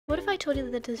What if I told you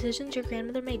that the decisions your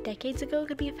grandmother made decades ago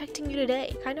could be affecting you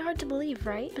today? Kinda hard to believe,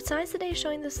 right? But science today is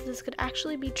showing us this could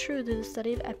actually be true through the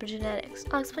study of epigenetics.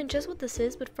 I'll explain just what this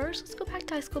is, but first, let's go back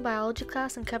to high school biology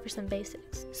class and cover some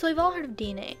basics. So we've all heard of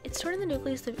DNA. It's stored in the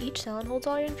nucleus of each cell and holds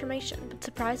all your information, but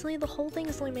surprisingly, the whole thing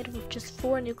is only made up of just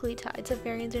 4 nucleotides that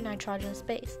vary in their nitrogenous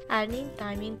base: adenine,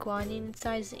 thymine, guanine, and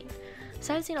cytosine.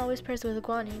 Cytosine always pairs with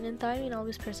guanine, and thymine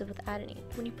always pairs with adenine.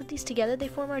 When you put these together, they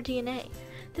form our DNA.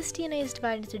 This DNA is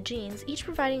divided into genes, each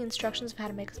providing instructions of how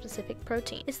to make a specific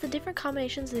protein. It's the different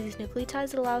combinations of these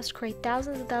nucleotides that allow us to create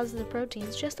thousands and thousands of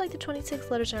proteins, just like the 26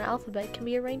 letters in our alphabet can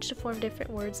be arranged to form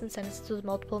different words and sentences with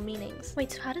multiple meanings.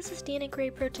 Wait, so how does this DNA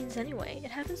create proteins anyway?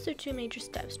 It happens through 2 major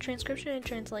steps: transcription and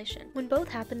translation. When both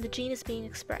happen, the gene is being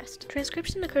expressed.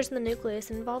 Transcription occurs in the nucleus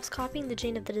and involves copying the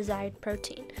gene of the desired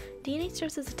protein. DNA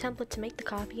serves as a template to make the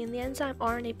copy, and the enzyme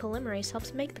RNA polymerase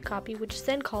helps make the copy, which is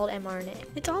then called mRNA.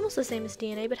 It's almost the same as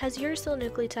DNA, but has uracil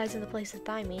nucleotides in the place of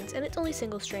thymines, and it's only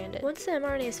single-stranded. Once the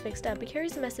mRNA is fixed up, it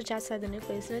carries the message outside the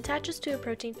nucleus and attaches to a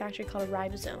protein factory called a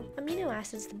ribosome. Amino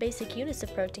acids, the basic units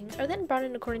of proteins, are then brought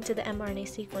in according to the mRNA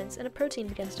sequence, and a protein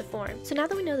begins to form. So now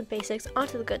that we know the basics,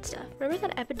 onto the good stuff. Remember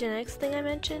that epigenetics thing I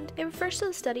mentioned? It refers to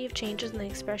the study of changes in the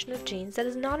expression of genes that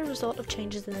is not a result of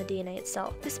changes in the DNA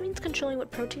itself. This means controlling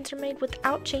what proteins are made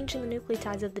without changing the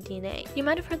nucleotides of the DNA. You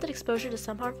might have heard that exposure to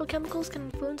some harmful chemicals can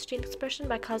influence gene expression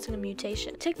by causing a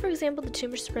mutation. Take for example the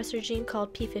tumor suppressor gene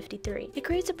called p53. It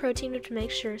creates a protein which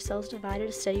makes sure cells divide at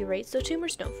a steady rate so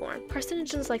tumors don't form.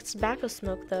 Carcinogens like tobacco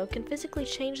smoke, though, can physically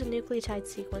change the nucleotide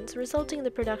sequence, resulting in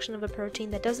the production of a protein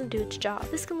that doesn't do its job.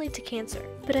 This can lead to cancer.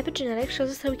 But epigenetics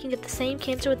shows us how we can get the same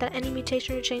cancer without any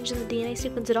mutation or change in the DNA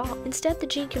sequence at all. Instead, the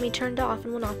gene can be turned off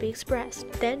and will not be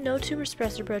expressed. Then, no tumor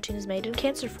suppressor protein is made and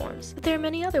cancer forms. But there are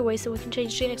many other ways that we can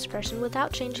change gene expression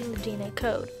without changing the DNA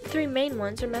code. The 3 main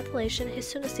ones are methylation,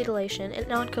 histone acetylation, and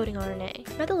non-coding RNA.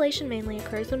 Methylation mainly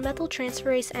occurs when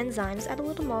methyltransferase enzymes add a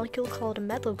little molecule called a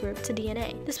methyl group to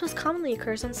DNA. This most commonly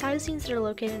occurs on cytosines that are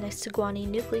located next to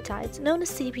guanine nucleotides, known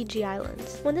as CPG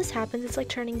islands. When this happens, it's like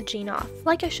turning the gene off,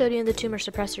 like I showed you in the tumor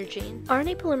suppressor gene.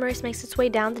 RNA polymerase makes its way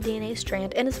down the DNA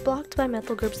strand and is blocked by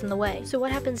methyl groups in the way. So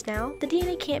what happens now? The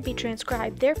DNA can't be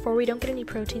transcribed, therefore we don't get any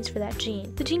proteins for that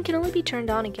gene. The gene can only be turned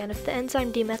on again if the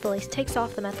enzyme demethylase takes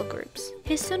off the methyl groups.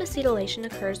 Histone acetylation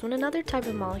occurs when another type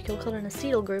of molecule called an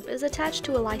acetyl group is attached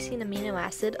to a lysine amino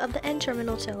acid of the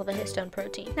N-terminal tail of a histone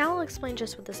protein. Now I'll explain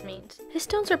just what this means.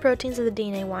 Histones are proteins that the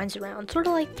DNA winds around, sort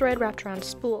of like thread wrapped around a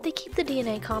spool. They keep the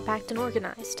DNA compact and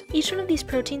organized. Each one of these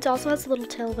proteins also has a little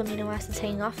tail of amino acids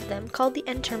hanging off of them, called the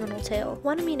N-terminal tail.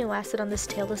 One amino acid on this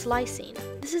tail is lysine.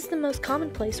 This is the most common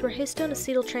place where histone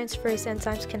acetyltransferase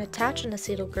enzymes can attach an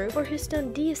acetyl group, or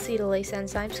histone deacetylase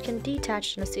enzymes can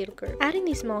detach an acetyl group. Adding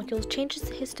these molecules changes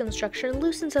the histone structure and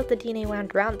loosens up the DNA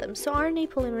wound around them, so RNA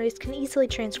polymerase can easily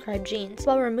transcribe genes,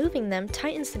 while removing them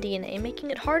tightens the DNA,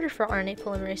 making it harder for RNA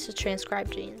polymerase to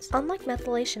transcribe genes. Unlike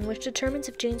methylation, which determines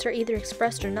if genes are either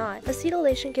expressed or not,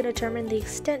 acetylation can determine the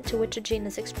extent to which a gene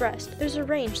is expressed. There's a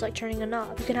range like turning a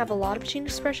knob. You can have a lot of gene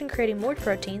expression creating more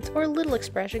proteins, or a little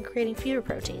expression creating fewer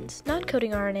proteins.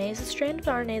 Non-coding RNA is a strand of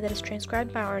RNA that is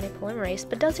transcribed by RNA polymerase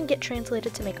but doesn't get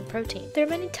translated to make a protein. There are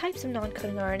many types of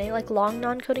non-coding RNA, like long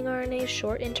non-coding RNAs,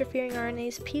 short interfering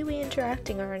RNAs, Pee-wee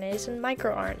interacting RNAs, and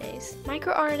microRNAs.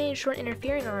 MicroRNA and short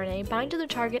interfering RNA bind to the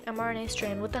target mRNA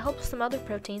strand with the help of some other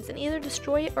proteins and either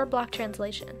destroy it or block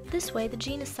translation. This way, the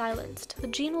gene is silenced. The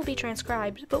gene will be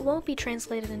transcribed, but won't be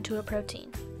translated into a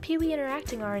protein. Pee-wee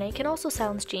interacting RNA can also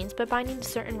silence genes by binding to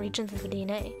certain regions of the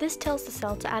DNA. This tells the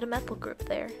cell to add a methyl group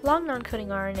there. Long non-coding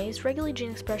RNAs regulate gene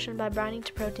expression by binding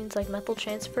to proteins like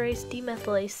methyltransferase,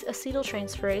 demethylase,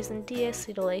 acetyltransferase, and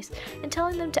deacetylase, and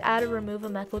telling them to add or remove a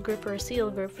methyl group or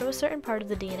acetyl group from a certain part of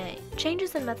the DNA.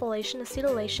 Changes in methylation,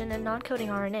 acetylation, and non-coding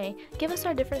RNA give us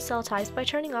our different cell types by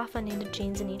turning off unneeded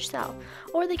genes in each cell,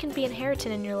 or they can be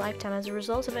inherited in your lifetime as a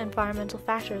result of environmental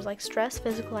factors like stress,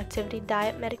 physical activity,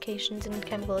 diet, medications, and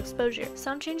chemical exposure.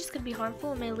 Some changes could be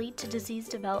harmful and may lead to disease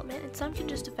development, and some can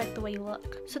just affect the way you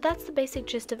look. So that's the basic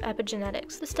gist of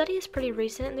epigenetics. The study is pretty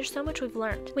recent and there's so much we've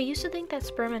learned. We used to think that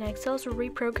sperm and egg cells were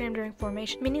reprogrammed during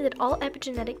formation, meaning that all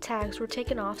epigenetic tags were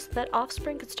taken off so that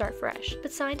offspring could start fresh.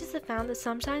 But scientists have found that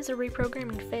sometimes the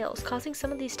reprogramming fails, causing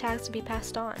some of these tags to be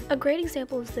passed on. A great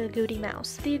example is the Guti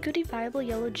Mouse. The Agouti viable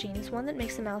yellow gene is one that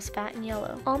makes the mouse fat and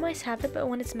yellow. All mice have it, but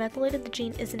when it's methylated, the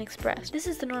gene isn't expressed. This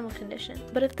is the normal condition.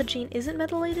 But if the gene isn't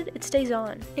methylated, it stays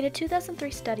on. In a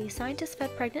 2003 study, scientists fed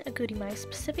pregnant Agouti mice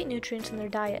specific nutrients in their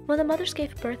diet. When the mothers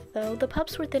gave birth, though, the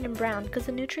pups were thin and brown because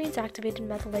the nutrients activated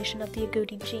methylation of the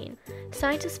Agouti gene.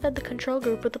 Scientists fed the control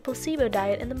group with a placebo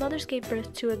diet, and the mothers gave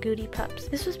birth to Agouti pups.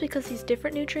 This was because these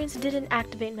different nutrients didn't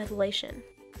activate methylation.